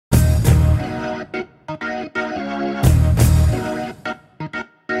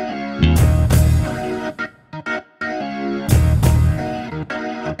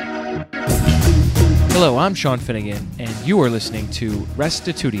Hello, I'm Sean Finnegan, and you are listening to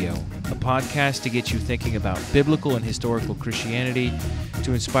Restitutio, a podcast to get you thinking about biblical and historical Christianity,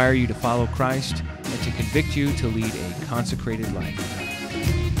 to inspire you to follow Christ, and to convict you to lead a consecrated life.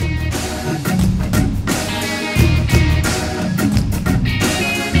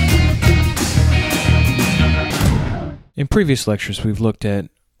 In previous lectures, we've looked at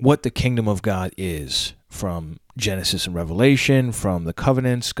what the kingdom of God is, from Genesis and Revelation, from the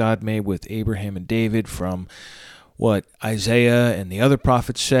covenants God made with Abraham and David, from what Isaiah and the other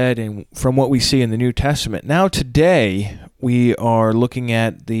prophets said, and from what we see in the New Testament. Now today, we are looking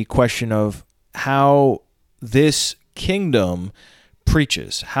at the question of how this kingdom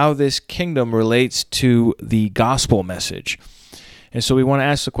preaches, how this kingdom relates to the gospel message. And so we want to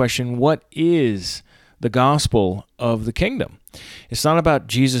ask the question, what is the gospel of the kingdom? It's not about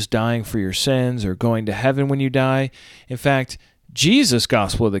Jesus dying for your sins or going to heaven when you die. In fact, Jesus'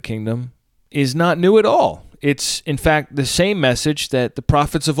 gospel of the kingdom is not new at all. It's, in fact, the same message that the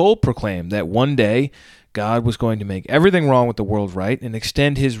prophets of old proclaimed, that one day God was going to make everything wrong with the world right and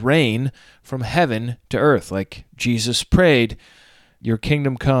extend his reign from heaven to earth. Like Jesus prayed, "Your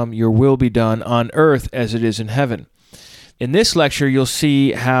kingdom come, your will be done on earth as it is in heaven." In this lecture, you'll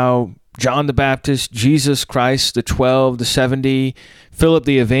see how John the Baptist, Jesus Christ, the 12, the 70, Philip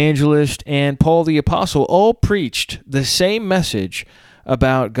the evangelist, and Paul the apostle all preached the same message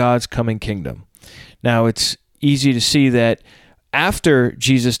about God's coming kingdom. Now, it's easy to see that after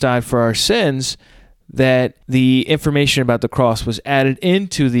Jesus died for our sins, that the information about the cross was added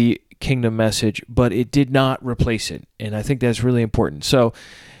into the kingdom message, but it did not replace it. And I think that's really important. So,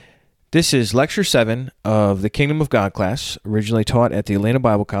 this is Lecture 7 of the Kingdom of God class, originally taught at the Atlanta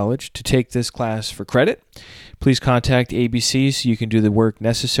Bible College. To take this class for credit, please contact ABC so you can do the work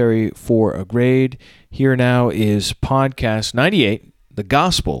necessary for a grade. Here now is Podcast 98, The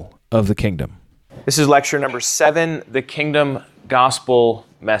Gospel of the Kingdom. This is Lecture number 7, The Kingdom Gospel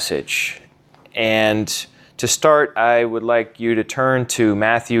Message. And to start, I would like you to turn to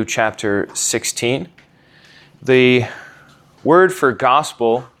Matthew chapter 16. The word for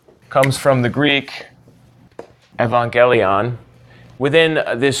gospel comes from the Greek evangelion. Within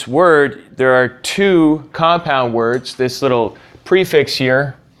this word, there are two compound words. This little prefix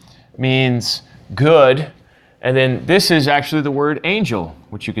here means good, and then this is actually the word angel,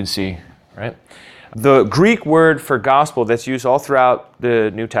 which you can see, right? The Greek word for gospel that's used all throughout the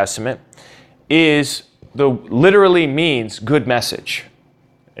New Testament literally means good message.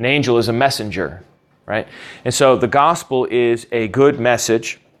 An angel is a messenger, right? And so the gospel is a good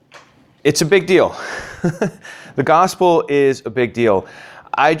message. It's a big deal. The gospel is a big deal.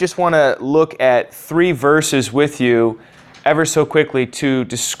 I just want to look at 3 verses with you ever so quickly to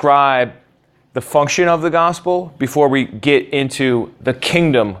describe the function of the gospel before we get into the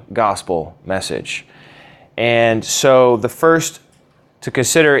kingdom gospel message. And so the first to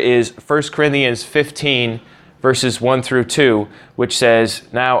consider is 1 Corinthians 15, verses 1 through 2, which says,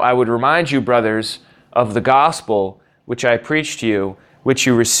 "Now I would remind you, brothers, of the gospel which I preached to you, which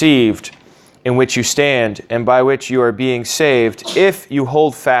you received, in which you stand, and by which you are being saved, if you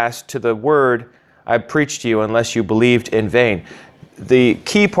hold fast to the word I preached to you, unless you believed in vain." The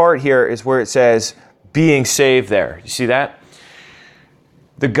key part here is where it says, being saved there. You see that?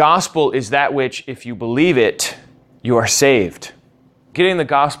 The gospel is that which, if you believe it, you are saved. Getting the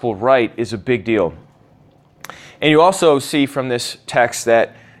gospel right is a big deal. And you also see from this text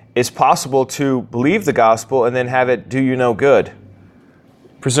that it's possible to believe the gospel and then have it do you no good.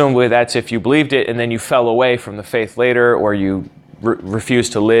 Presumably that's if you believed it and then you fell away from the faith later, or you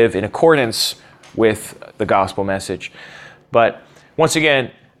refused to live in accordance with the gospel message. But once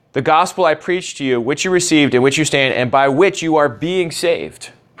again, the gospel I preached to you, which you received, in which you stand, and by which you are being saved.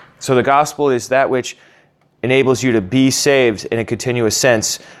 So the gospel is that which enables you to be saved in a continuous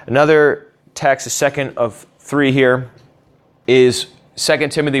sense. Another text, the second of 3 here, is 2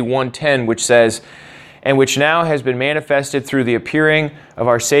 Timothy 1:10, which says, "And which now has been manifested through the appearing of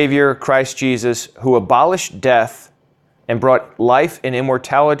our Savior, Christ Jesus, who abolished death and brought life and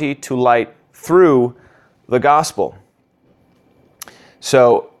immortality to light through the gospel."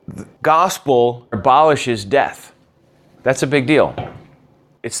 So, the gospel abolishes death. That's a big deal.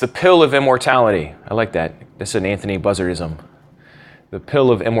 It's the pill of immortality. I like that. That's an Anthony Buzzardism. The pill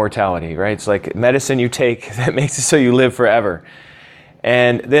of immortality, right? It's like medicine you take that makes it so you live forever.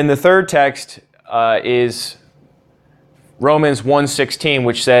 And then the third text is Romans 1:16,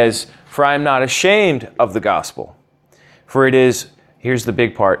 which says, "For I am not ashamed of the gospel, for it is," here's the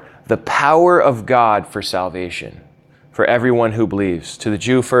big part, "the power of God for salvation for everyone who believes, to the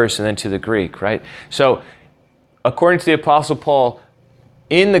Jew first and then to the Greek," right? So, according to the Apostle Paul,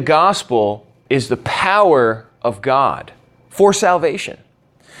 in the gospel, is the power of God for salvation.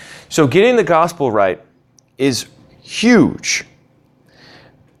 So getting the gospel right is huge.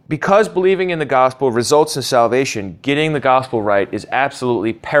 Because believing in the gospel results in salvation, getting the gospel right is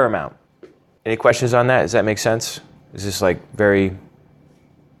absolutely paramount. Any questions on that? Does that make sense? Is this like very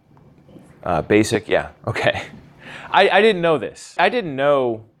basic? Yeah, okay. I didn't know this. I didn't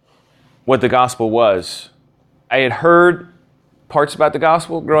know what the gospel was. I had heard parts about the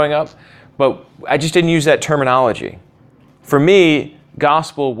gospel growing up, but I just didn't use that terminology. For me,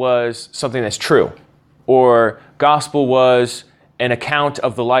 gospel was something that's true, or gospel was an account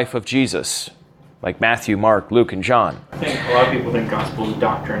of the life of Jesus, like Matthew, Mark, Luke, and John. I think a lot of people think gospel is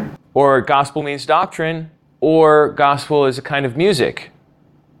doctrine. Or gospel means doctrine, or gospel is a kind of music.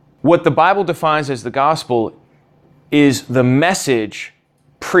 What the Bible defines as the gospel is the message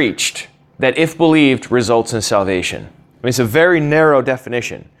preached that, if believed, results in salvation. I mean, it's a very narrow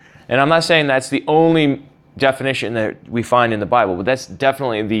definition. And I'm not saying that's the only definition that we find in the Bible, but that's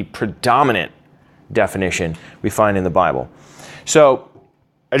definitely the predominant definition we find in the Bible. So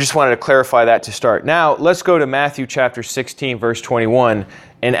I just wanted to clarify that to start. Now, let's go to Matthew chapter 16, verse 21,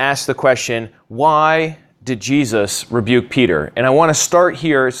 and ask the question, why did Jesus rebuke Peter? And I want to start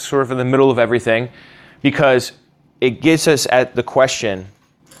here, sort of in the middle of everything, because it gets us at the question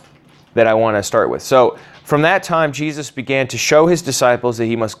that I want to start with. So, from that time, Jesus began to show his disciples that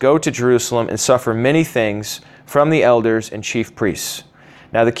he must go to Jerusalem and suffer many things from the elders and chief priests.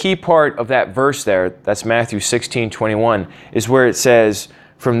 Now, the key part of that verse there, that's Matthew 16:21, is where it says,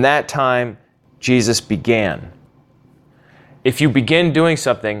 from that time, Jesus began. If you begin doing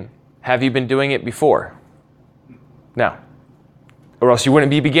something, have you been doing it before? No. Or else you wouldn't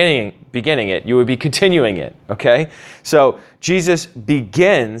be beginning it. You would be continuing it, okay? So Jesus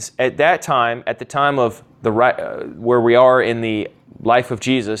begins at that time, at the time of where we are in the life of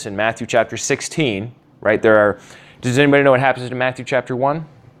Jesus in Matthew chapter 16, right? Does anybody know what happens in Matthew chapter 1?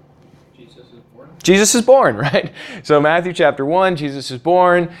 Jesus is born, right? So Matthew chapter 1, Jesus is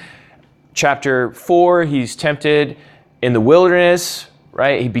born. Chapter 4, he's tempted in the wilderness,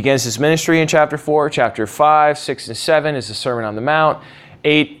 right? He begins his ministry in chapter 4. Chapter 5, 6, and 7 is the Sermon on the Mount.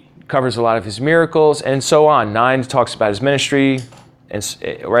 8 covers a lot of his miracles, and so on. 9 talks about his ministry, and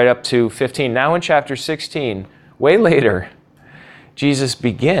right up to 15. Now in chapter 16, way later, Jesus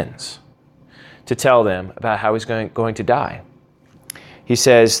begins to tell them about how he's going to die. He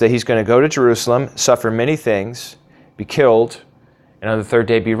says that he's going to go to Jerusalem, suffer many things, be killed, and on the third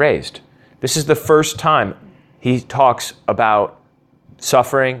day be raised. This is the first time he talks about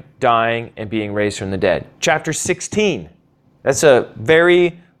suffering, dying, and being raised from the dead. Chapter 16. That's a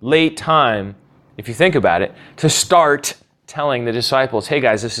very late time, if you think about it, to start telling the disciples, hey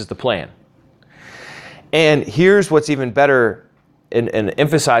guys, this is the plan. And here's what's even better and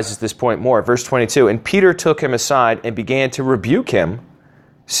emphasizes this point more. Verse 22, and Peter took him aside and began to rebuke him,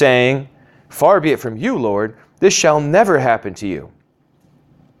 saying, far be it from you, Lord, this shall never happen to you.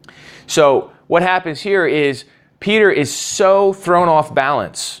 So what happens here is Peter is so thrown off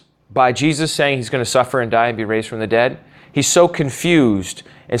balance by Jesus saying he's going to suffer and die and be raised from the dead. He's so confused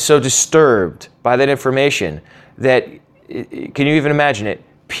and so disturbed by that information that, can you even imagine it?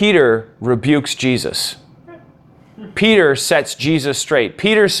 Peter rebukes Jesus. Peter sets Jesus straight.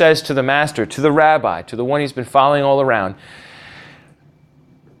 Peter says to the master, to the rabbi, to the one he's been following all around,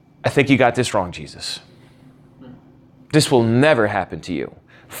 I think you got this wrong, Jesus. This will never happen to you.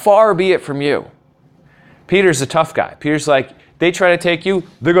 Far be it from you. Peter's a tough guy. Peter's like, they try to take you,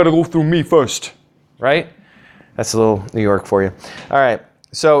 they got to go through me first, right? That's a little New York for you. All right,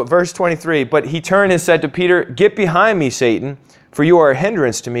 so verse 23, but he turned and said to Peter, get behind me, Satan, for you are a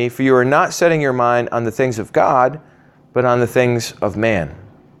hindrance to me, for you are not setting your mind on the things of God, but on the things of man.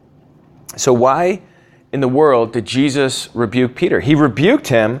 So why in the world did Jesus rebuke Peter? He rebuked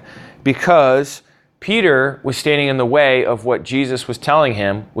him because Peter was standing in the way of what Jesus was telling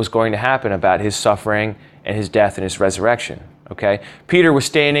him was going to happen about his suffering and his death and his resurrection. Okay? Peter was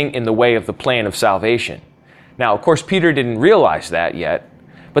standing in the way of the plan of salvation. Now, of course, Peter didn't realize that yet,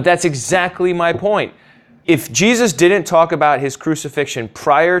 but that's exactly my point. If Jesus didn't talk about his crucifixion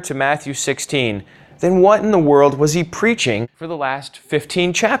prior to Matthew 16, then what in the world was he preaching for the last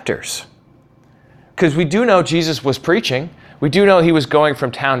 15 chapters? Because we do know Jesus was preaching. We do know he was going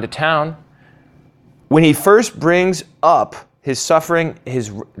from town to town. When he first brings up his suffering,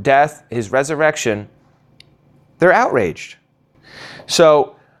 his death, his resurrection, they're outraged.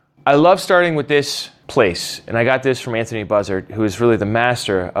 So I love starting with this place, and I got this from Anthony Buzzard, who is really the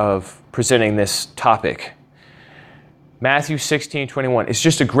master of presenting this topic. Matthew 16:21. It's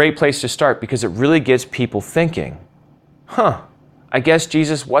just a great place to start because it really gets people thinking, I guess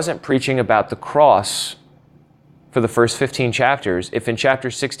Jesus wasn't preaching about the cross for the first 15 chapters if in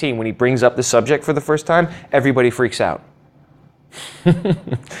chapter 16, when he brings up the subject for the first time, everybody freaks out.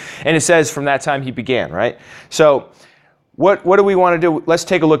 And it says from that time he began, right? So what do we want to do? Let's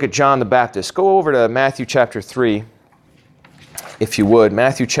take a look at John the Baptist. Go over to Matthew chapter 3, if you would.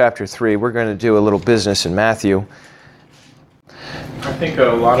 Matthew chapter 3. We're going to do a little business in Matthew. I think a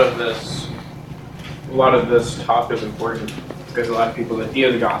lot of this talk is important because a lot of people, the idea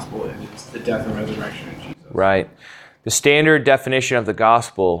of the gospel is the death and resurrection of Jesus. Right. The standard definition of the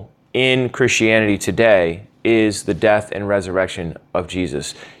gospel in Christianity today is the death and resurrection of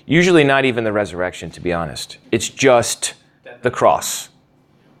Jesus. Usually not even the resurrection, to be honest. It's just the cross.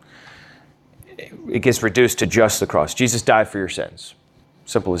 It gets reduced to just the cross. Jesus died for your sins.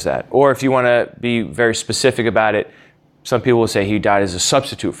 Simple as that. Or if you want to be very specific about it, some people will say he died as a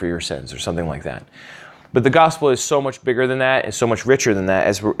substitute for your sins or something like that. But the gospel is so much bigger than that and so much richer than that,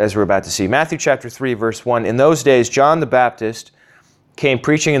 as we're about to see. Matthew chapter 3, verse 1. In those days, John the Baptist came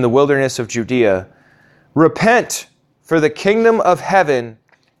preaching in the wilderness of Judea, "Repent, for the kingdom of heaven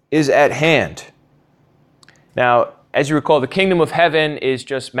is at hand." Now, as you recall, the kingdom of heaven is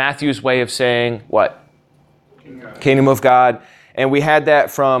just Matthew's way of saying what? Kingdom of God. And we had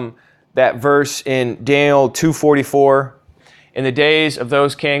that from that verse in Daniel 2:44. In the days of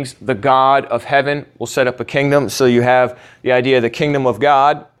those kings, the God of heaven will set up a kingdom. So you have the idea of the kingdom of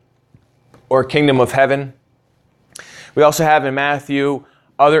God or kingdom of heaven. We also have in Matthew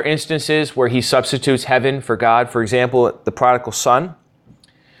other instances where he substitutes heaven for God. For example, the prodigal son.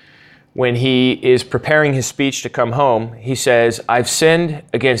 When he is preparing his speech to come home, he says, "I've sinned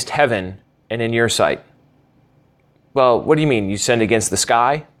against heaven and in your sight." Well, what do you mean? You sinned against the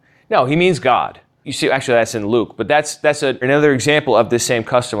sky? No, he means God. You see, actually, that's in Luke, but that's another example of this same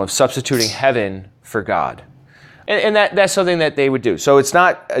custom of substituting heaven for God. And that's something that they would do. So it's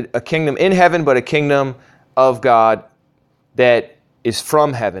not a kingdom in heaven, but a kingdom of God that is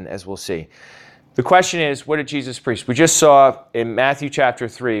from heaven, as we'll see. The question is, what did Jesus preach? We just saw in Matthew chapter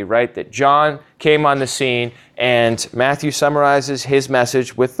 3, right, that John came on the scene, and Matthew summarizes his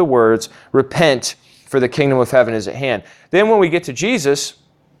message with the words, "Repent, for the kingdom of heaven is at hand." Then when we get to Jesus,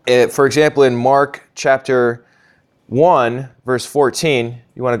 for example, in Mark chapter 1, verse 14,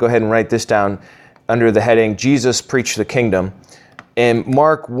 you want to go ahead and write this down under the heading, "Jesus preached the kingdom." In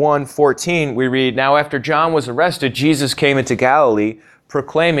Mark 1:14, we read, "Now after John was arrested, Jesus came into Galilee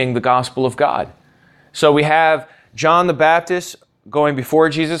proclaiming the gospel of God." So we have John the Baptist going before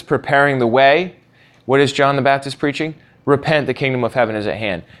Jesus, preparing the way. What is John the Baptist preaching? Repent, the kingdom of heaven is at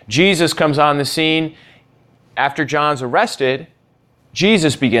hand. Jesus comes on the scene after John's arrested.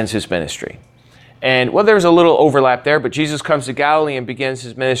 Jesus begins his ministry. And, well, there's a little overlap there, but Jesus comes to Galilee and begins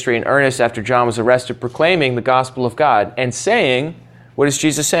his ministry in earnest after John was arrested, proclaiming the gospel of God and saying, what is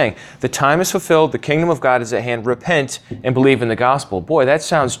Jesus saying? "The time is fulfilled, the kingdom of God is at hand, repent and believe in the gospel." Boy, that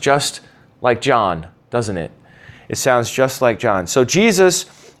sounds just like John, doesn't it? It sounds just like John. So Jesus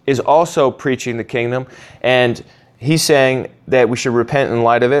is also preaching the kingdom, and he's saying that we should repent in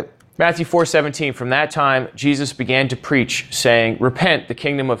light of it. Matthew 4:17, from that time, Jesus began to preach, saying, "Repent, the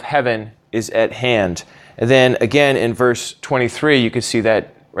kingdom of heaven is at hand." And then again in verse 23, you can see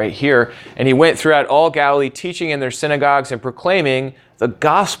that right here. "And he went throughout all Galilee, teaching in their synagogues and proclaiming the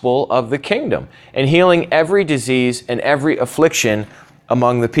gospel of the kingdom, and healing every disease and every affliction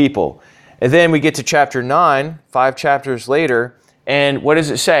among the people." And then we get to chapter 9, 5 chapters later, and what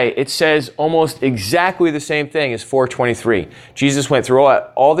does it say? It says almost exactly the same thing as 4:23. Jesus went through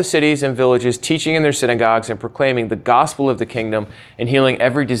all the cities and villages, teaching in their synagogues and proclaiming the gospel of the kingdom and healing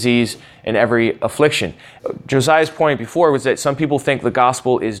every disease and every affliction. Josiah's point before was that some people think the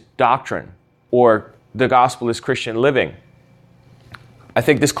gospel is doctrine or the gospel is Christian living. I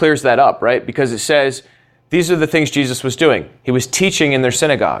think this clears that up, right? Because it says these are the things Jesus was doing. He was teaching in their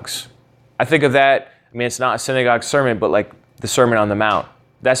synagogues. I think of that, I mean, it's not a synagogue sermon, but like the Sermon on the Mount.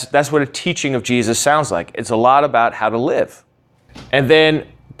 That's what a teaching of Jesus sounds like. It's a lot about how to live. And then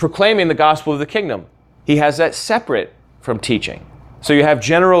proclaiming the gospel of the kingdom. He has that separate from teaching. So you have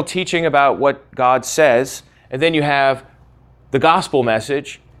general teaching about what God says, and then you have the gospel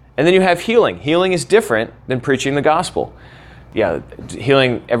message, and then you have healing. Healing is different than preaching the gospel. Yeah,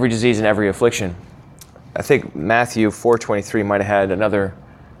 healing every disease and every affliction. I think Matthew 4:23 might have had another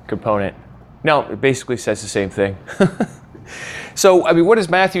component. No, it basically says the same thing. So, I mean, what is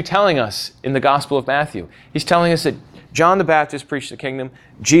Matthew telling us in the Gospel of Matthew? He's telling us that John the Baptist preached the kingdom,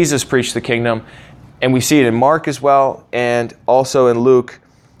 Jesus preached the kingdom, and we see it in Mark as well, and also in Luke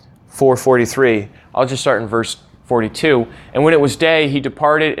 4:43. I'll just start in verse 42. "And when it was day, he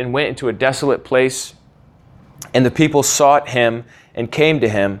departed and went into a desolate place, and the people sought him, and came to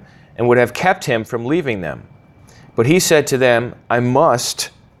him and would have kept him from leaving them. But he said to them, I must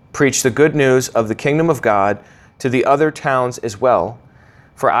preach the good news of the kingdom of God to the other towns as well,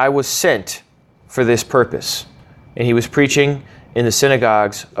 for I was sent for this purpose. And he was preaching in the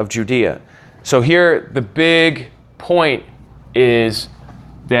synagogues of Judea. So here the big point is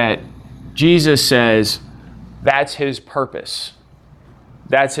that Jesus says that's his purpose.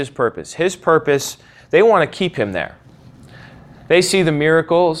 That's his purpose. His purpose, they want to keep him there. They see the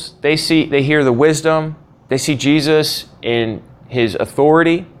miracles, they hear the wisdom, they see Jesus in his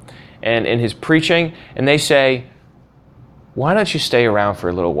authority and in his preaching, and they say, why don't you stay around for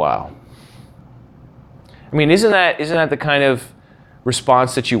a little while? I mean, isn't that the kind of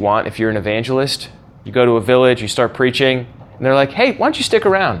response that you want if you're an evangelist? You go to a village, you start preaching, and they're like, hey, why don't you stick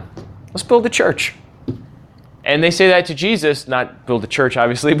around? Let's build a church. And they say that to Jesus, not build a church,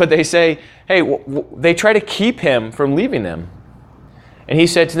 obviously, but they say, hey, they try to keep him from leaving them. And he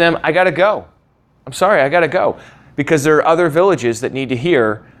said to them, I got to go. I'm sorry, I got to go. Because there are other villages that need to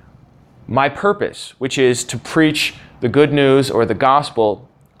hear my purpose, which is to preach the good news or the gospel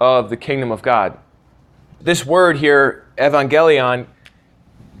of the kingdom of God. This word here, evangelion,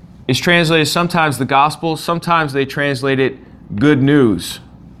 is translated sometimes the gospel, sometimes they translate it good news.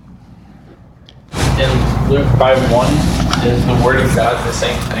 In Luke 5:1, is the word of God the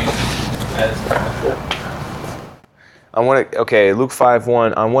same thing as Luke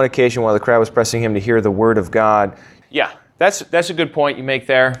 5:1, on one occasion while the crowd was pressing him to hear the word of God. Yeah, that's a good point you make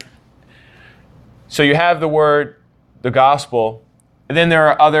there. So you have the word, the gospel, and then there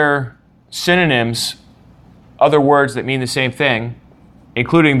are other synonyms, other words that mean the same thing,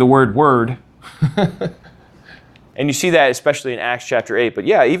 including the word. And you see that especially in Acts chapter 8. But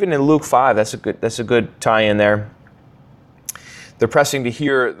yeah, even in Luke 5, that's a good tie-in there. They're pressing to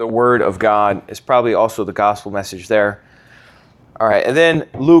hear the word of God. It's probably also the gospel message there. All right, and then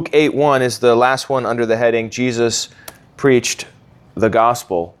Luke 8:1 is the last one under the heading, Jesus preached the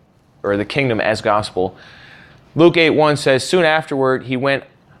gospel, or the kingdom as gospel. Luke 8:1 says, soon afterward he went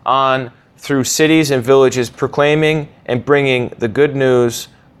on through cities and villages, proclaiming and bringing the good news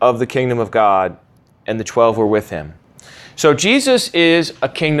of the kingdom of God, and the 12 were with him. So Jesus is a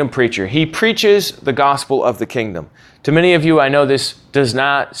kingdom preacher. He preaches the gospel of the kingdom. To many of you, I know this does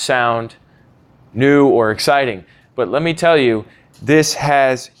not sound new or exciting, but let me tell you, this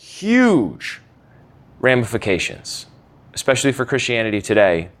has huge ramifications, especially for Christianity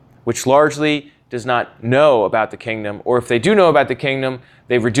today, which largely does not know about the kingdom, or if they do know about the kingdom,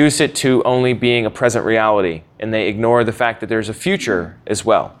 they reduce it to only being a present reality, and they ignore the fact that there's a future as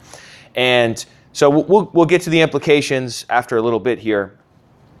well. And so we'll get to the implications after a little bit here.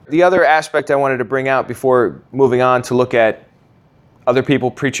 The other aspect I wanted to bring out before moving on to look at other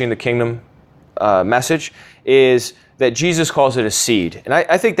people preaching the kingdom message is that Jesus calls it a seed. And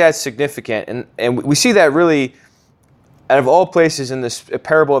I think that's significant. And we see that really out of all places in this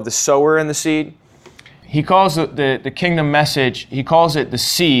parable of the sower and the seed. He calls the kingdom message, he calls it the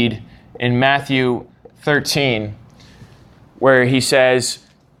seed in Matthew 13, where he says,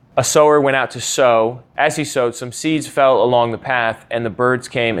 a sower went out to sow. As he sowed, some seeds fell along the path, and the birds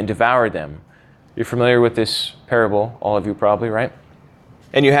came and devoured them. You're familiar with this parable, all of you probably, right?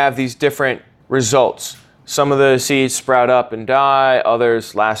 And you have these different results. Some of the seeds sprout up and die,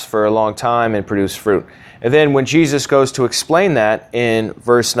 others last for a long time and produce fruit. And then when Jesus goes to explain that in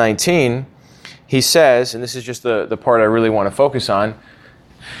verse 19, he says, and this is just the part I really want to focus on,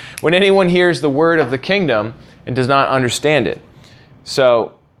 when anyone hears the word of the kingdom and does not understand it.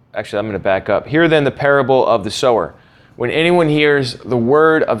 So, actually, I'm going to back up. Hear then the parable of the sower. When anyone hears the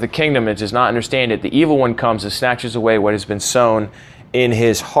word of the kingdom and does not understand it, the evil one comes and snatches away what has been sown in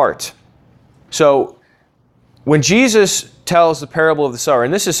his heart. So, when Jesus tells the parable of the sower,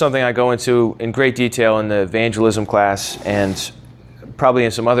 and this is something I go into in great detail in the evangelism class and probably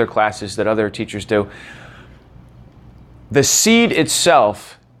in some other classes that other teachers do, the seed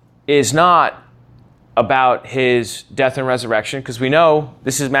itself is not about his death and resurrection, because we know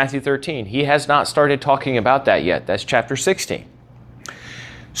this is Matthew 13. He has not started talking about that yet. That's chapter 16.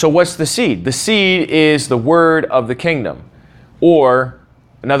 So what's the seed? The seed is the word of the kingdom. Or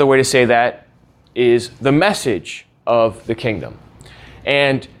another way to say that is the message of the kingdom.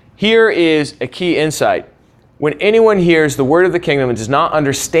 And here is a key insight. When anyone hears the word of the kingdom and does not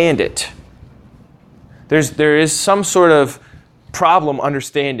understand it, there is some sort of problem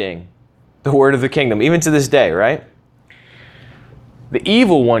understanding the word of the kingdom, even to this day, right? The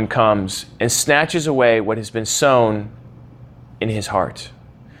evil one comes and snatches away what has been sown in his heart.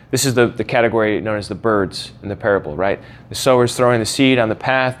 This is the category known as the birds in the parable, right? The sower is throwing the seed on the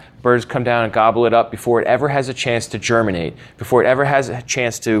path. Birds come down and gobble it up before it ever has a chance to germinate, before it ever has a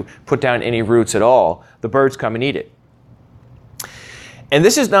chance to put down any roots at all. The birds come and eat it. And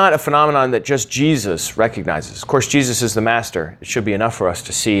this is not a phenomenon that just Jesus recognizes. Of course, Jesus is the master. It should be enough for us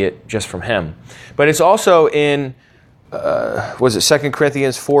to see it just from him. But it's also in, 2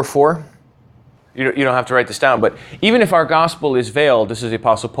 Corinthians 4:4? You don't have to write this down, but even if our gospel is veiled, this is the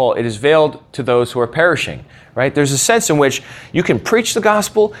Apostle Paul, it is veiled to those who are perishing, right? There's a sense in which you can preach the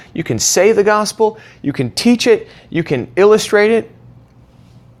gospel, you can say the gospel, you can teach it, you can illustrate it,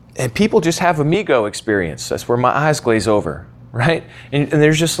 and people just have a me-go experience. That's where my eyes glaze over, right? And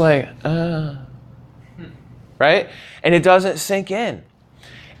they're just like, right? And it doesn't sink in.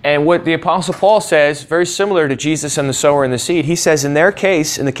 And what the Apostle Paul says, very similar to Jesus and the sower and the seed, he says in their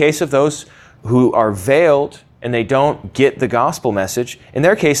case, in the case of those who are veiled and they don't get the gospel message, in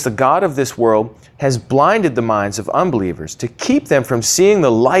their case, the God of this world has blinded the minds of unbelievers to keep them from seeing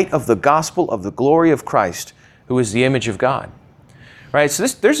the light of the gospel of the glory of Christ, who is the image of God. Right? So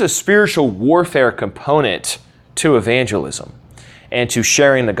there's a spiritual warfare component to evangelism and to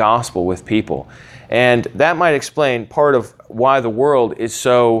sharing the gospel with people. And that might explain part of why the world is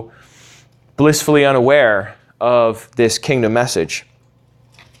so blissfully unaware of this kingdom message.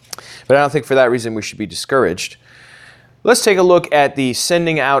 But I don't think for that reason we should be discouraged. Let's take a look at the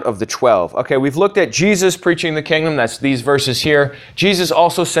sending out of the 12. Okay, we've looked at Jesus preaching the kingdom. That's these verses here. Jesus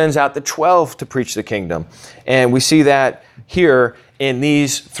also sends out the 12 to preach the kingdom. And we see that here in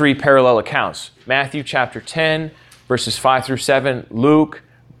these three parallel accounts. Matthew chapter 10, verses 5 through 7, Luke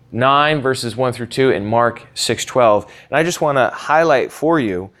 9, verses 1 through 2, and Mark 6:12. And I just want to highlight for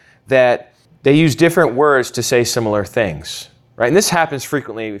you that they use different words to say similar things. Right? And this happens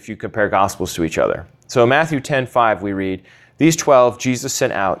frequently if you compare Gospels to each other. So in Matthew 10:5 we read, "These 12 Jesus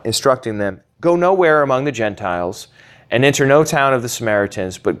sent out, instructing them, 'Go nowhere among the Gentiles, and enter no town of the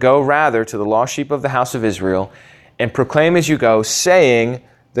Samaritans, but go rather to the lost sheep of the house of Israel, and proclaim as you go, saying,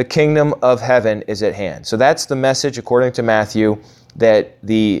 the kingdom of heaven is at hand.'" So that's the message, according to Matthew, that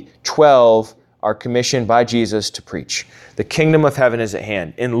the 12 are commissioned by Jesus to preach. The kingdom of heaven is at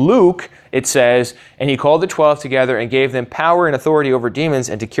hand. In Luke, it says, "And he called the 12 together and gave them power and authority over demons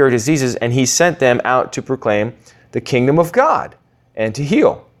and to cure diseases, and he sent them out to proclaim the kingdom of God and to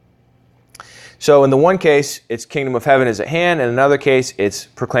heal." So in the one case, it's kingdom of heaven is at hand. In another case, it's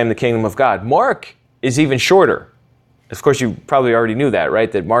proclaim the kingdom of God. Mark is even shorter. Of course, you probably already knew that,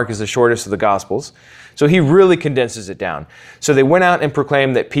 right? That Mark is the shortest of the Gospels. So he really condenses it down. So they went out and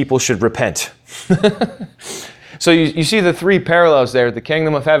proclaimed that people should repent. So you see the three parallels there. The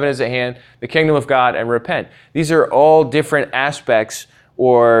kingdom of heaven is at hand, the kingdom of God, and repent. These are all different aspects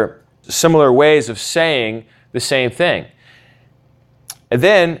or similar ways of saying the same thing. And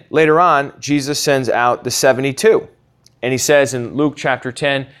then later on, Jesus sends out the 72. And he says in Luke chapter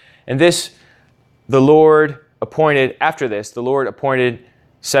 10, "And this the Lord appointed, after this, the Lord appointed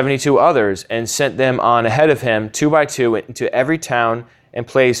 72 others and sent them on ahead of him, 2 by 2, into every town and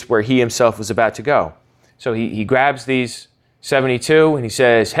place where he himself was about to go." So he grabs these 72 and he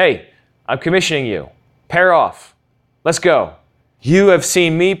says, "Hey, I'm commissioning you. Pair off. Let's go. You have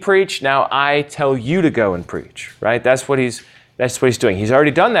seen me preach. Now I tell you to go and preach." Right? That's what he's doing. He's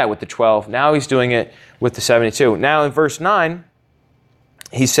already done that with the 12. Now he's doing it with the 72. Now in verse 9,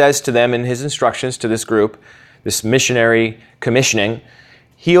 he says to them in his instructions to this group, this missionary commissioning,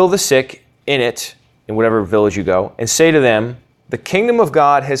 "Heal the sick in it," in whatever village you go, "and say to them, the kingdom of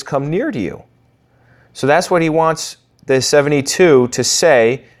God has come near to you." So that's what he wants the 72 to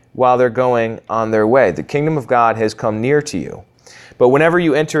say while they're going on their way. The kingdom of God has come near to you. "But whenever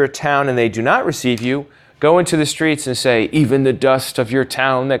you enter a town and they do not receive you, go into the streets and say, even the dust of your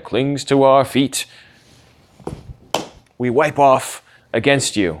town that clings to our feet, we wipe off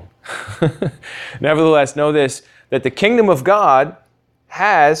against you. Nevertheless, know this, that the kingdom of God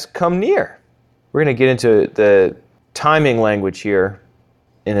has come near." We're going to get into the timing language here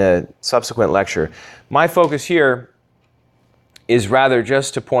in a subsequent lecture. My focus here is rather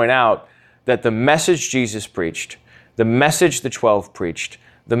just to point out that the message Jesus preached, the message the 12 preached,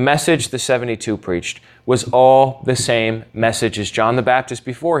 the message the 72 preached, was all the same message as John the Baptist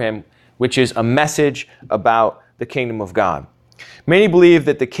before him, which is a message about the kingdom of God. Many believe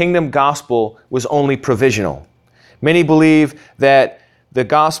that the kingdom gospel was only provisional. Many believe that the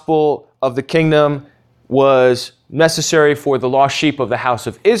gospel of the kingdom was necessary for the lost sheep of the house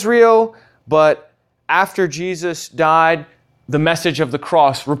of Israel, but after Jesus died, the message of the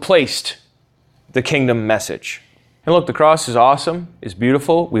cross replaced the kingdom message. And look, the cross is awesome, is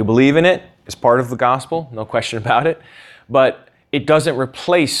beautiful. We believe in it. It's part of the gospel, no question about it. But it doesn't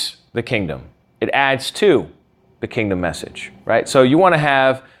replace the kingdom. It adds to the kingdom message, right? So you want to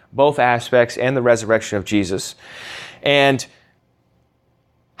have both aspects and the resurrection of Jesus. And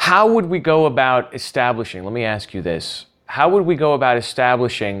how would we go about establishing, let me ask you this, how would we go about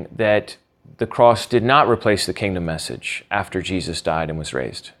establishing that the cross did not replace the kingdom message after Jesus died and was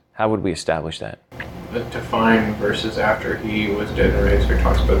raised? How would we establish that? To find verses after he was dead and raised where it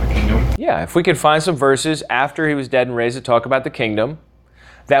talks about the kingdom. Yeah, if we could find some verses after he was dead and raised that talk about the kingdom,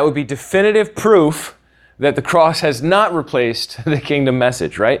 that would be definitive proof that the cross has not replaced the kingdom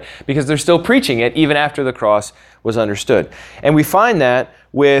message, right? Because they're still preaching it even after the cross was understood. And we find that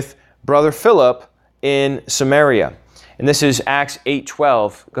with Brother Philip in Samaria. And this is Acts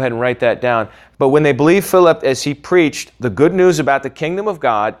 8:12. Go ahead and write that down. But when they believed Philip as he preached the good news about the kingdom of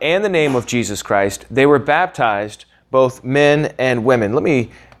God and the name of Jesus Christ, they were baptized, both men and women. Let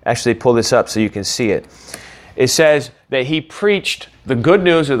me actually pull this up so you can see it. It says that he preached the good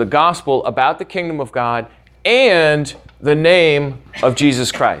news of the gospel about the kingdom of God and the name of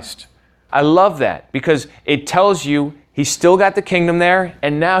Jesus Christ. I love that because it tells you he's still got the kingdom there,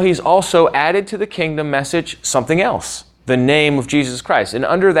 and now he's also added to the kingdom message something else, the name of Jesus Christ. And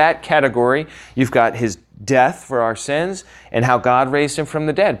under that category, you've got his death for our sins and how God raised him from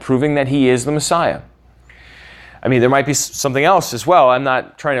the dead, proving that he is the Messiah. I mean, there might be something else as well. I'm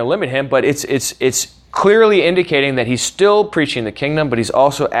not trying to limit him, but it's clearly indicating that he's still preaching the kingdom, but he's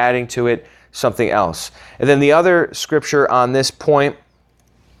also adding to it something else. And then the other scripture on this point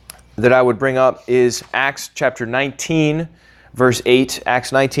that I would bring up is Acts chapter 19, verse 8,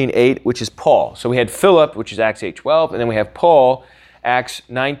 Acts 19:8, which is Paul. So we had Philip, which is Acts 8:12, and then we have Paul, Acts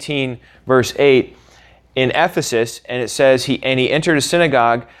 19, verse 8, in Ephesus, and it says, he entered a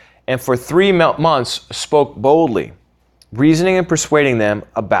synagogue and for 3 months spoke boldly, reasoning and persuading them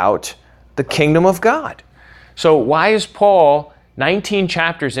about the kingdom of God. So why is Paul 19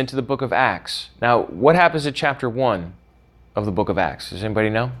 chapters into the book of Acts? Now, what happens at chapter 1 of the book of Acts? Does anybody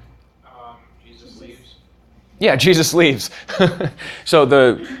know? Jesus leaves. Yeah, Jesus leaves. So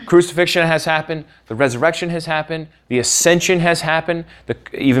the crucifixion has happened, the resurrection has happened, the ascension has happened,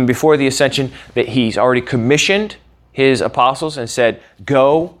 even before the ascension, that he's already commissioned his apostles and said,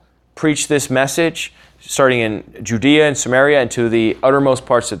 go preach this message, starting in Judea and Samaria and to the uttermost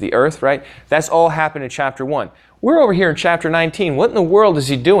parts of the earth, right? That's all happened in chapter 1. We're over here in chapter 19. What in the world is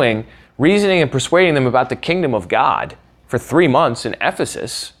he doing, reasoning and persuading them about the kingdom of God for 3 months in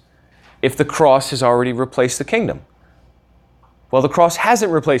Ephesus, if the cross has already replaced the kingdom? Well, the cross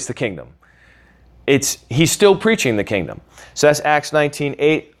hasn't replaced the kingdom. He's still preaching the kingdom. So that's Acts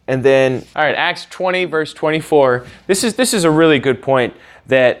 19:8. And then, all right, Acts 20, verse 24. This is a really good point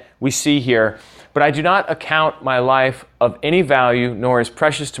that we see here. But I do not account my life of any value, nor as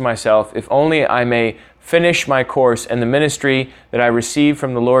precious to myself, if only I may finish my course and the ministry that I received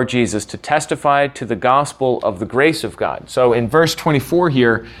from the Lord Jesus to testify to the gospel of the grace of God. So in verse 24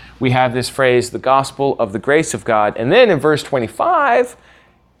 here, we have this phrase, the gospel of the grace of God. And then in verse 25,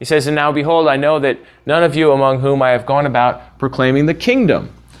 he says, and now behold, I know that none of you among whom I have gone about proclaiming the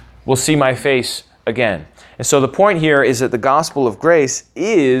kingdom will see my face again. And so the point here is that the gospel of grace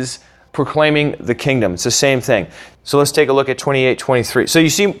is proclaiming the kingdom. It's the same thing. So let's take a look at 28:23. So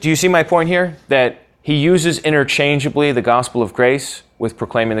do you see my point here? That he uses interchangeably the gospel of grace with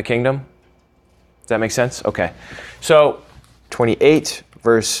proclaiming the kingdom? Does that make sense? Okay. So 28,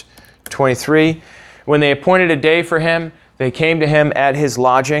 verse 23. When they appointed a day for him, they came to him at his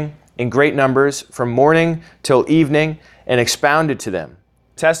lodging in great numbers from morning till evening and expounded to them,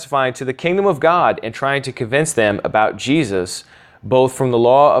 testifying to the kingdom of God and trying to convince them about Jesus, both from the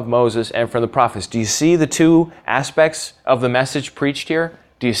law of Moses and from the prophets. Do you see the two aspects of the message preached here?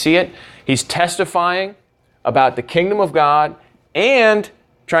 Do you see it? He's testifying about the kingdom of God and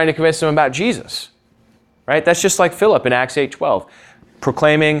trying to convince them about Jesus. Right? That's just like Philip in Acts 8:12,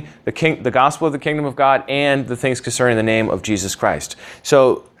 proclaiming the gospel of the kingdom of God and the things concerning the name of Jesus Christ.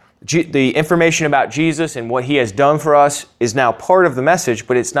 So the information about Jesus and what he has done for us is now part of the message,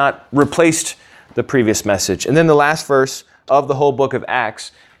 but it's not replaced the previous message. And then the last verse of the whole book of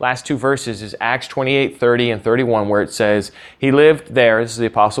Acts, last two verses, is Acts 28:30 and 31, where it says, he lived there, this is the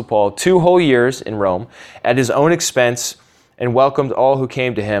Apostle Paul, 2 whole years in Rome at his own expense and welcomed all who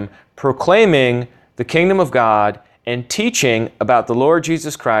came to him, proclaiming the kingdom of God and teaching about the Lord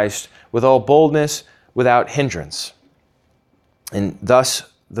Jesus Christ with all boldness without hindrance. And thus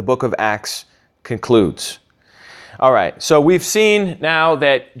the book of Acts concludes. All right, so we've seen now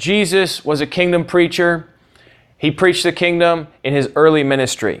that Jesus was a kingdom preacher. He preached the kingdom in his early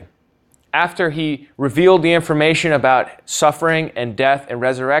ministry. After he revealed the information about suffering and death and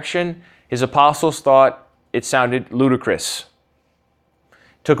resurrection, his apostles thought it sounded ludicrous.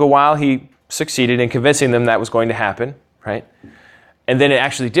 Took a while, he succeeded in convincing them that was going to happen, right? And then it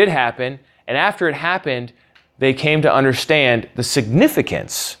actually did happen. And after it happened, they came to understand the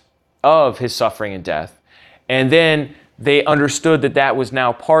significance of his suffering and death. And then they understood that that was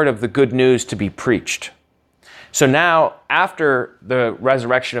now part of the good news to be preached. So now, after the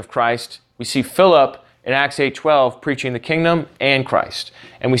resurrection of Christ, we see Philip in Acts 8:12 preaching the kingdom and Christ.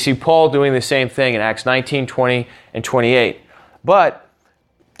 And we see Paul doing the same thing in Acts 19, 20, and 28. But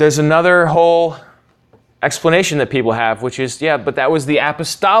there's another whole explanation that people have, which is, yeah, but that was the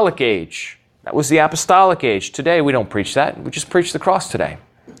apostolic age. That was the apostolic age. Today, we don't preach that. We just preach the cross today.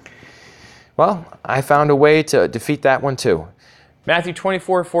 Well, I found a way to defeat that one too. Matthew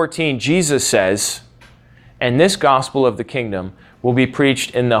 24:14, Jesus says, "And this gospel of the kingdom will be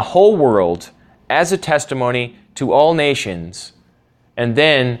preached in the whole world as a testimony to all nations, and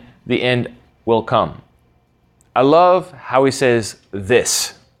then the end will come." I love how he says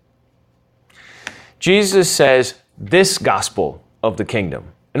this. Jesus says this gospel of the kingdom.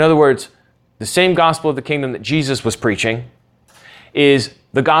 In other words, the same gospel of the kingdom that Jesus was preaching is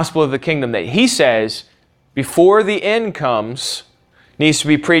the gospel of the kingdom that he says, before the end comes, needs to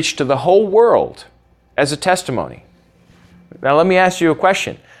be preached to the whole world as a testimony. Now let me ask you a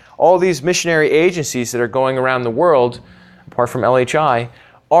question. All these missionary agencies that are going around the world, apart from LHI,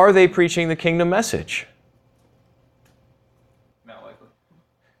 are they preaching the kingdom message? Not likely.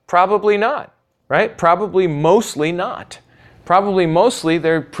 Probably not, right? Probably mostly not. Probably mostly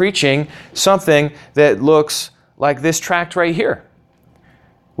they're preaching something that looks like this tract right here,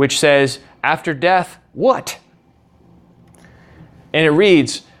 which says, after death, what? And it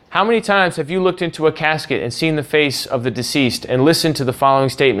reads, how many times have you looked into a casket and seen the face of the deceased and listened to the following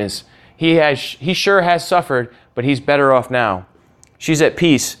statements? He sure has suffered, but he's better off now. She's at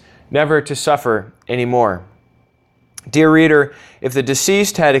peace, never to suffer anymore. Dear reader, if the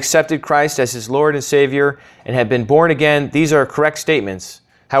deceased had accepted Christ as his Lord and Savior and had been born again, these are correct statements.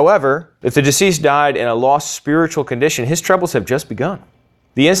 However, if the deceased died in a lost spiritual condition, his troubles have just begun.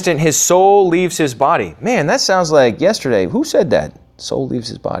 The instant his soul leaves his body. Man, that sounds like yesterday. Who said that? Soul leaves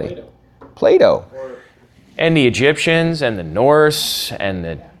his body. Plato. And the Egyptians and the Norse and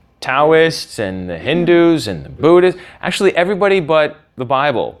the Taoists and the Hindus and the Buddhists. Actually, everybody but the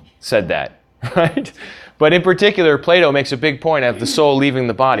Bible said that, right? But in particular, Plato makes a big point of the soul leaving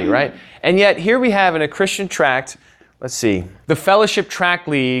the body, right? And yet here we have in a Christian tract, let's see, the Fellowship Tract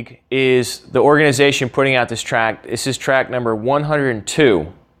League is the organization putting out this tract. This is tract number 102,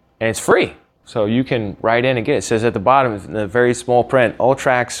 and it's free. So you can write in and get it. It says at the bottom in the very small print, all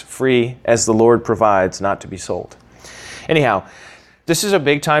tracts free as the Lord provides, not to be sold. Anyhow, this is a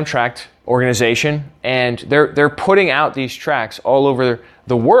big time tract organization, and they're putting out these tracts all over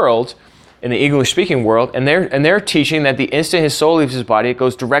the world, in the English-speaking world, and they're teaching that the instant his soul leaves his body, it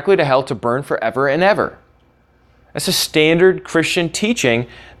goes directly to hell to burn forever and ever. That's a standard Christian teaching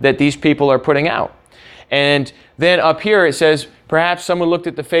that these people are putting out. And then up here it says, perhaps someone looked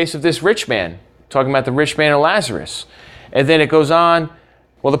at the face of this rich man, talking about the rich man and Lazarus. And then it goes on.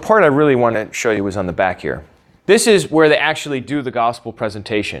 Well, the part I really want to show you was on the back here. This is where they actually do the gospel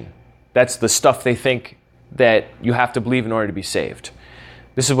presentation. That's the stuff they think that you have to believe in order to be saved.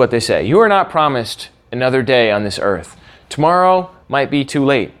 This is what they say. You are not promised another day on this earth. Tomorrow might be too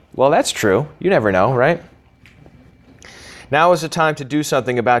late. Well, that's true. You never know, right? Now is the time to do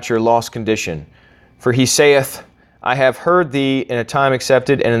something about your lost condition. For he saith, I have heard thee in a time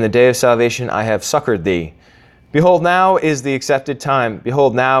accepted, and in the day of salvation I have succored thee. Behold, now is the accepted time.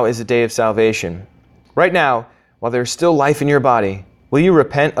 Behold, now is the day of salvation. Right now, while there is still life in your body, will you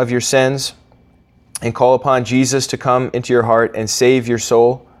repent of your sins and call upon Jesus to come into your heart and save your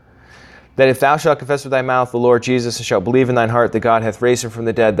soul? That if thou shalt confess with thy mouth the Lord Jesus, and shalt believe in thine heart that God hath raised him from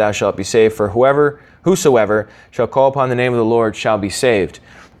the dead, thou shalt be saved. For whosoever shall call upon the name of the Lord shall be saved.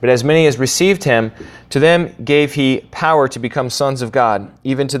 But as many as received him, to them gave he power to become sons of God,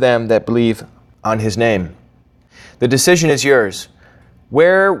 even to them that believe on his name. The decision is yours.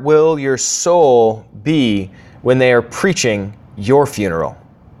 Where will your soul be when they are preaching your funeral?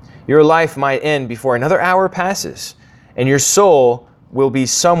 Your life might end before another hour passes, and your soul will be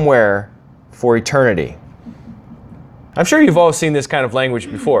somewhere for eternity. I'm sure you've all seen this kind of language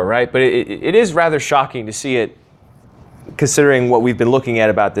before, right? But it is rather shocking to see it, considering what we've been looking at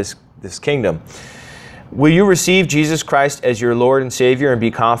about this kingdom. Will you receive Jesus Christ as your Lord and Savior and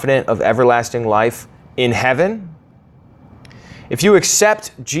be confident of everlasting life in heaven? If you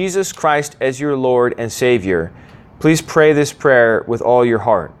accept Jesus Christ as your Lord and Savior, please pray this prayer with all your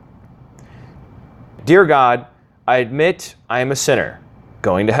heart. Dear God, I admit I am a sinner,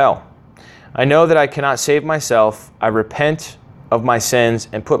 going to hell. I know that I cannot save myself. I repent of my sins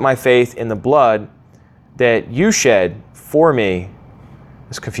and put my faith in the blood that you shed for me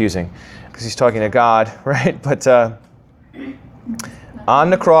It's confusing because he's talking to God, right? But on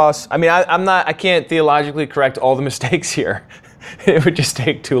the cross, I mean, I can't theologically correct all the mistakes here. It would just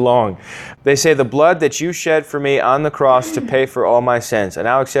take too long. They say, the blood that you shed for me on the cross to pay for all my sins. I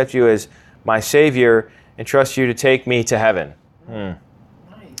now accept you as my Savior and trust you to take me to heaven. Nice.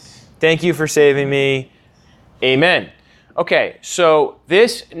 Thank you for saving me. Amen. Okay, so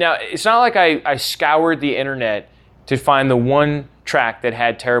now it's not like I scoured the internet to find the one tract that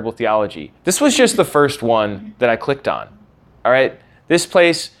had terrible theology. This was just the first one that I clicked on. All right? This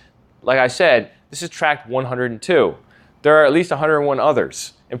place, like I said, this is tract 102. There are at least 101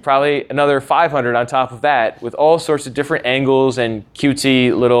 others, and probably another 500 on top of that, with all sorts of different angles and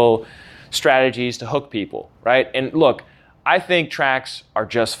cutesy little strategies to hook people, right? And look, I think tracts are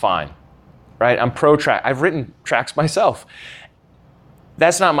just fine, right? I'm pro-tract. I've written tracts myself.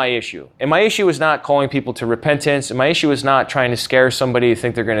 That's not my issue. And my issue is not calling people to repentance, and my issue is not trying to scare somebody to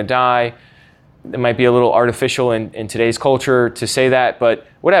think they're going to die. It might be a little artificial in today's culture to say that, but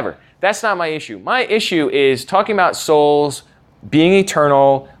whatever. That's not my issue. My issue is talking about souls being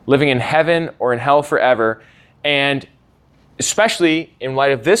eternal, living in heaven or in hell forever, and especially in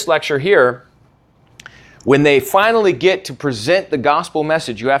light of this lecture here, when they finally get to present the gospel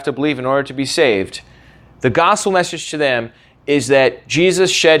message you have to believe in order to be saved, the gospel message to them is that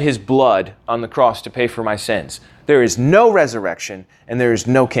Jesus shed his blood on the cross to pay for my sins. There is no resurrection and there is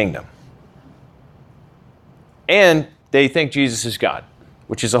no kingdom. And they think Jesus is God,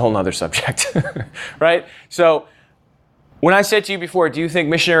 which is a whole nother subject, right? So when I said to you before, do you think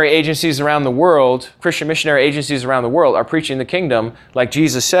missionary agencies around the world, Christian missionary agencies around the world are preaching the kingdom like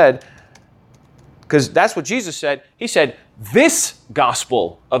Jesus said? Because that's what Jesus said. He said, this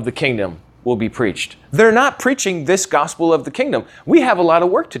gospel of the kingdom will be preached. They're not preaching this gospel of the kingdom. We have a lot of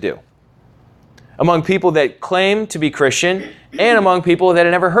work to do among people that claim to be Christian and among people that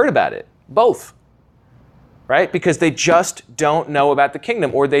have never heard about it. Both. Right? Because they just don't know about the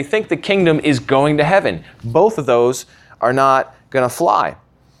kingdom, or they think the kingdom is going to heaven. Both of those are not going to fly.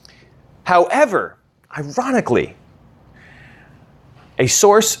 However, ironically, a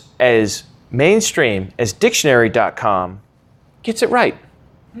source as mainstream as dictionary.com gets it right.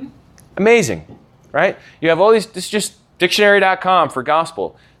 Amazing, right? You have all these, this is just dictionary.com for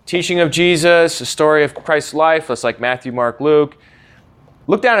gospel. Teaching of Jesus, the story of Christ's life, that's like Matthew, Mark, Luke.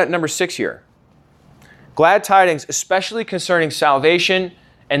 Look down at number 6 here. Glad tidings, especially concerning salvation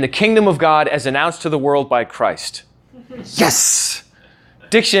and the kingdom of God as announced to the world by Christ. Yes!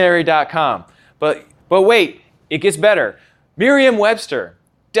 Dictionary.com. But wait, it gets better. Merriam-Webster,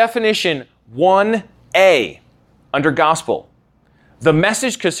 definition 1A under gospel. The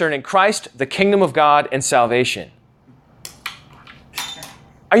message concerning Christ, the kingdom of God, and salvation.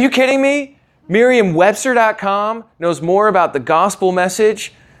 Are you kidding me? Merriam-Webster.com knows more about the gospel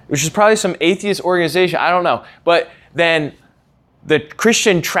message, which is probably some atheist organization, I don't know. But then the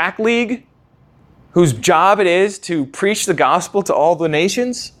Christian Track League, whose job it is to preach the gospel to all the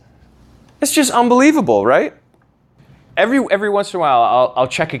nations, it's just unbelievable, right? Every once in a while, I'll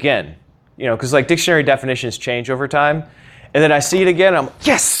check again, because like dictionary definitions change over time. And then I see it again, and I'm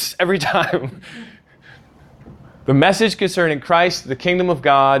yes, every time. The message concerning Christ, the kingdom of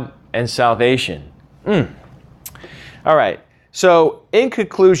God, and salvation. All right. So, in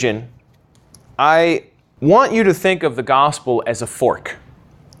conclusion, I want you to think of the gospel as a fork,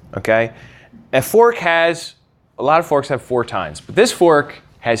 okay? A lot of forks have 4 tines, but this fork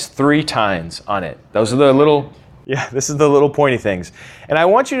has 3 tines on it. Those are this is the little pointy things. And I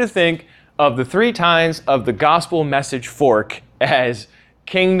want you to think of the 3 tines of the gospel message fork as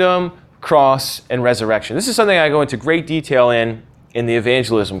kingdom, cross, and resurrection. This is something I go into great detail in the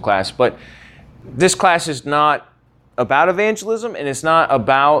evangelism class, but this class is not about evangelism, and it's not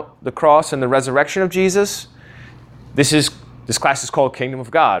about the cross and the resurrection of Jesus. This class is called Kingdom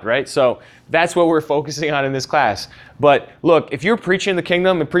of God, right? So that's what we're focusing on in this class. But look, if you're preaching the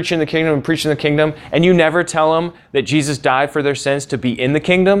kingdom and preaching the kingdom and preaching the kingdom, and you never tell them that Jesus died for their sins to be in the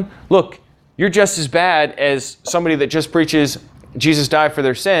kingdom, look, you're just as bad as somebody that just preaches Jesus died for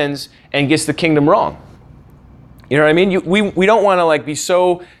their sins and gets the kingdom wrong. You know what I mean? We don't want to be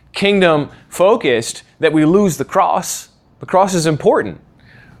so kingdom focused that we lose the cross. The cross is important,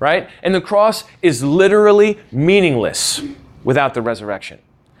 right? And the cross is literally meaningless without the resurrection.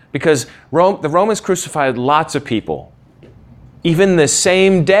 Because the Romans crucified lots of people, even the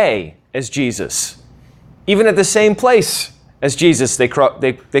same day as Jesus. Even at the same place as Jesus, they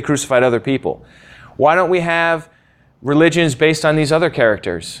crucified other people. Why don't we have religions based on these other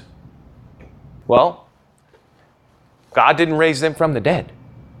characters? Well, God didn't raise them from the dead.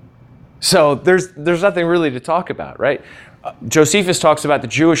 So there's nothing really to talk about, right? Josephus talks about the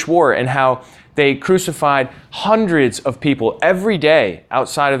Jewish war and how they crucified hundreds of people every day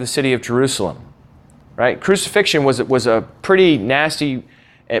outside of the city of Jerusalem. Right? Crucifixion was a pretty nasty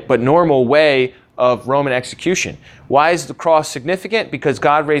but normal way of Roman execution. Why is the cross significant? Because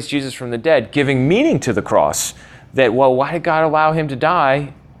God raised Jesus from the dead, giving meaning to the cross. That, well, why did God allow him to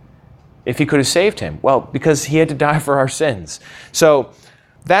die if he could have saved him? Well, because he had to die for our sins. So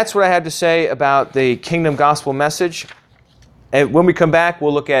that's what I had to say about the kingdom gospel message. And when we come back,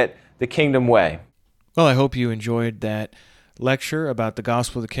 we'll look at the kingdom way. Well, I hope you enjoyed that lecture about the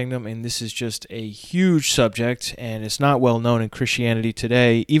gospel of the kingdom, and this is just a huge subject, and it's not well known in Christianity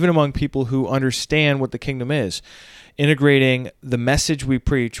today, even among people who understand what the kingdom is. Integrating the message we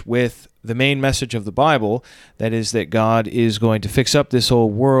preach with the main message of the Bible, that is that God is going to fix up this whole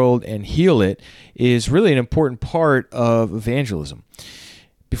world and heal it, is really an important part of evangelism.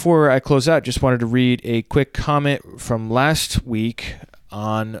 Before I close out, just wanted to read a quick comment from last week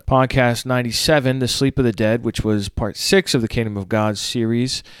on podcast 97, The Sleep of the Dead, which was part 6 of the Kingdom of God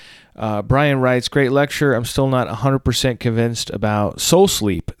series. Brian writes, great lecture. I'm still not 100% convinced about soul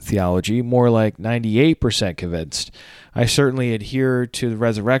sleep theology, more like 98% convinced. I certainly adhere to the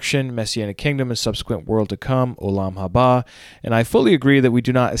resurrection, Messianic kingdom, and subsequent world to come, Olam Haba, and I fully agree that we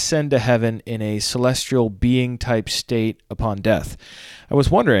do not ascend to heaven in a celestial being-type state upon death. I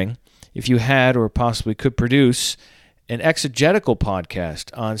was wondering if you had or possibly could produce an exegetical podcast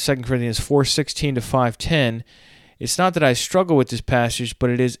on 2 Corinthians 4:16 to 5:10. It's not that I struggle with this passage, but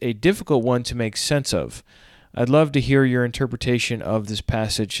it is a difficult one to make sense of. I'd love to hear your interpretation of this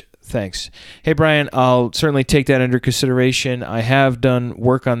passage. Thanks. Hey, Brian, I'll certainly take that under consideration. I have done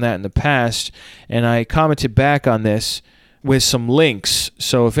work on that in the past, and I commented back on this with some links.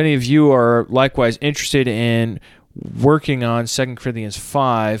 So if any of you are likewise interested in working on 2 Corinthians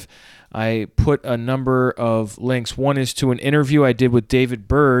 5, I put a number of links. One is to an interview I did with David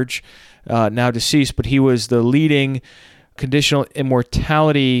Burge, now deceased, but he was the leading conditional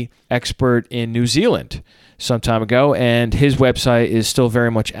immortality expert in New Zealand some time ago, and his website is still very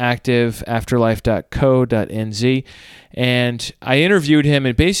much active, afterlife.co.nz. And I interviewed him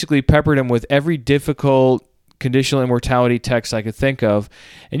and basically peppered him with every difficult conditional immortality text I could think of.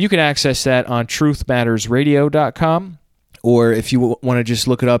 And you can access that on truthmattersradio.com, or if you want to just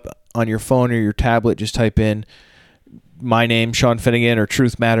look it up on your phone or your tablet, just type in my name, Sean Finnegan, or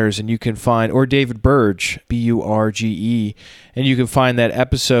Truth Matters, and you can find, or David Burge, Burge, and you can find that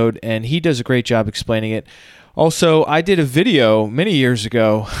episode, and he does a great job explaining it. Also, I did a video many years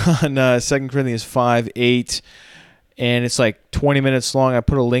ago on 2 Corinthians 5:8, and it's like 20 minutes long. I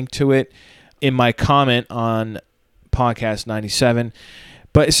put a link to it in my comment on podcast 97.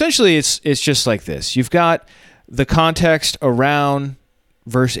 But essentially, it's just like this. You've got the context around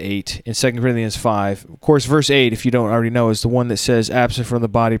verse 8 in 2 Corinthians 5. Of course, verse 8, if you don't already know, is the one that says, absent from the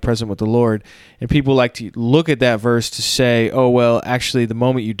body, present with the Lord. And people like to look at that verse to say, oh, well, actually, the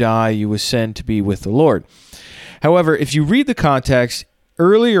moment you die, you ascend to be with the Lord. However, if you read the context,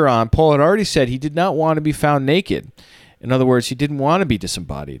 earlier on, Paul had already said he did not want to be found naked. In other words, he didn't want to be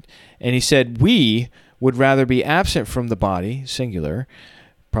disembodied. And he said, we would rather be absent from the body, singular,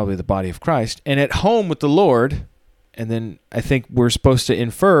 probably the body of Christ, and at home with the Lord. And then I think we're supposed to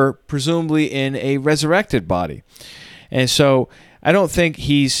infer, presumably in a resurrected body. And so I don't think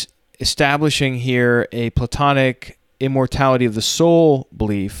he's establishing here a Platonic immortality of the soul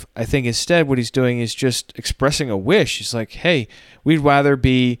belief. I think instead what he's doing is just expressing a wish. He's like, hey, we'd rather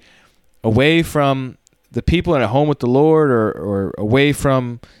be away from the people and at home with the Lord, or away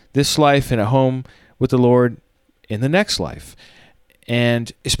from this life and at home with the Lord in the next life.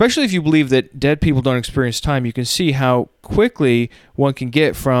 And especially if you believe that dead people don't experience time, you can see how quickly one can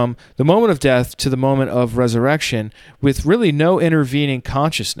get from the moment of death to the moment of resurrection with really no intervening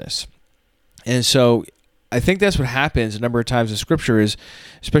consciousness. And so I think that's what happens a number of times in Scripture, is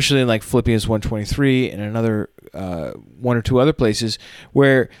especially in like Philippians 1:23 and another one or two other places,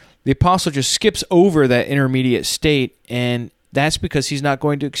 where the apostle just skips over that intermediate state, and that's because he's not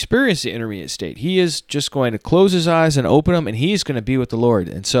going to experience the intermediate state. He is just going to close his eyes and open them, and he's going to be with the Lord.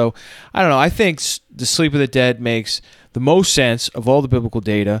 And so, I don't know, I think the sleep of the dead makes the most sense of all the biblical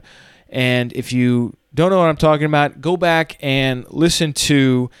data. And if you don't know what I'm talking about, go back and listen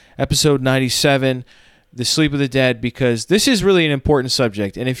to episode 97, The Sleep of the Dead, because this is really an important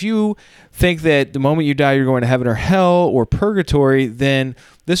subject. And if you think that the moment you die you're going to heaven or hell or purgatory, then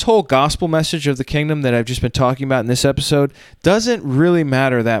this whole gospel message of the kingdom that I've just been talking about in this episode doesn't really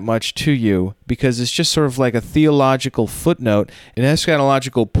matter that much to you, because it's just sort of like a theological footnote, an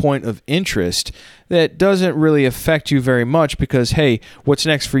eschatological point of interest that doesn't really affect you very much, because, hey, what's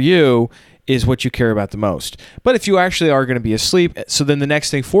next for you is what you care about the most. But if you actually are going to be asleep, so then the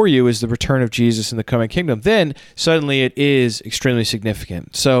next thing for you is the return of Jesus in the coming kingdom, then suddenly it is extremely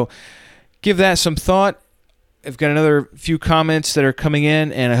significant. So give that some thought. I've got another few comments that are coming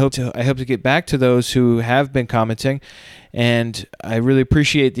in, and I hope to get back to those who have been commenting, and I really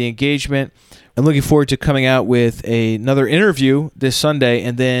appreciate the engagement. I'm looking forward to coming out with another interview this Sunday,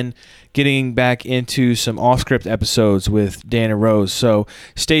 and then getting back into some off-script episodes with Dan and Rose. So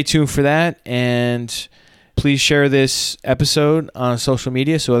stay tuned for that, and please share this episode on social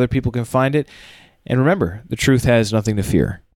media so other people can find it. And remember, the truth has nothing to fear.